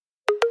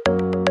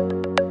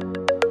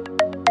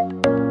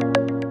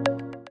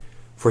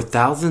For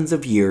thousands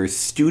of years,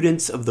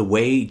 students of the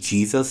way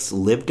Jesus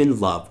lived and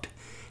loved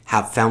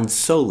have found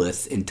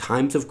solace in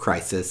times of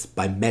crisis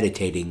by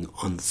meditating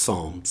on the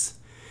Psalms.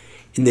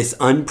 In this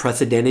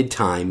unprecedented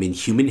time in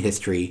human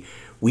history,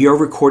 we are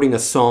recording a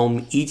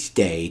psalm each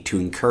day to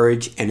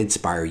encourage and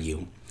inspire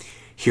you.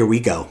 Here we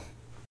go.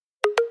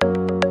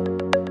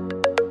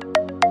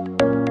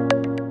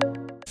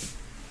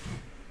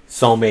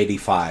 Psalm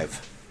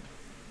 85.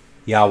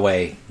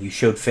 Yahweh, you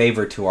showed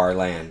favor to our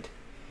land.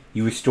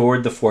 You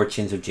restored the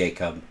fortunes of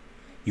Jacob.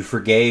 You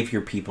forgave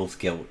your people's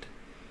guilt.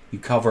 You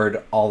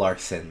covered all our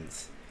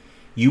sins.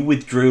 You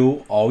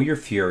withdrew all your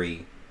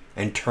fury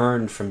and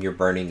turned from your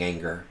burning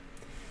anger.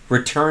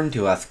 Return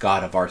to us,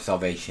 God of our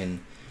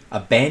salvation.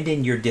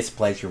 Abandon your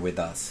displeasure with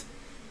us.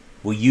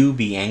 Will you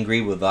be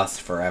angry with us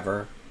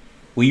forever?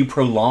 Will you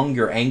prolong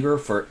your anger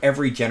for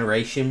every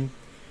generation?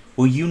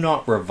 Will you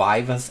not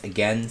revive us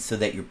again so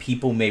that your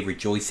people may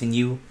rejoice in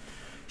you?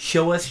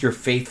 Show us your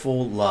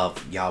faithful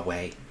love,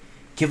 Yahweh.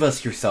 Give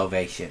us your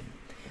salvation.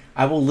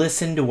 I will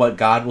listen to what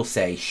God will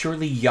say.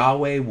 Surely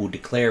Yahweh will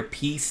declare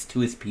peace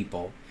to his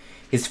people,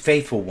 his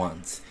faithful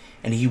ones,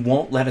 and he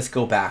won't let us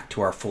go back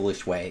to our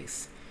foolish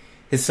ways.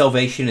 His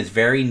salvation is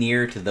very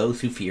near to those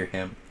who fear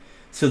him,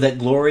 so that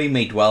glory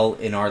may dwell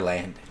in our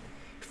land.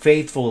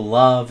 Faithful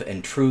love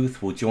and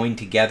truth will join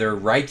together.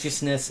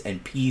 Righteousness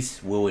and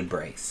peace will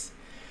embrace.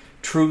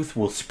 Truth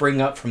will spring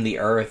up from the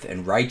earth,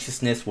 and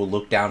righteousness will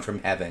look down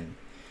from heaven.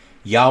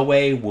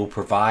 Yahweh will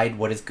provide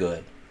what is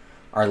good.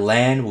 Our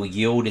land will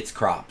yield its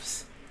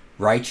crops.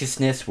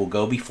 Righteousness will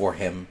go before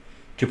him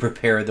to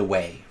prepare the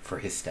way for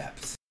his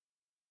steps.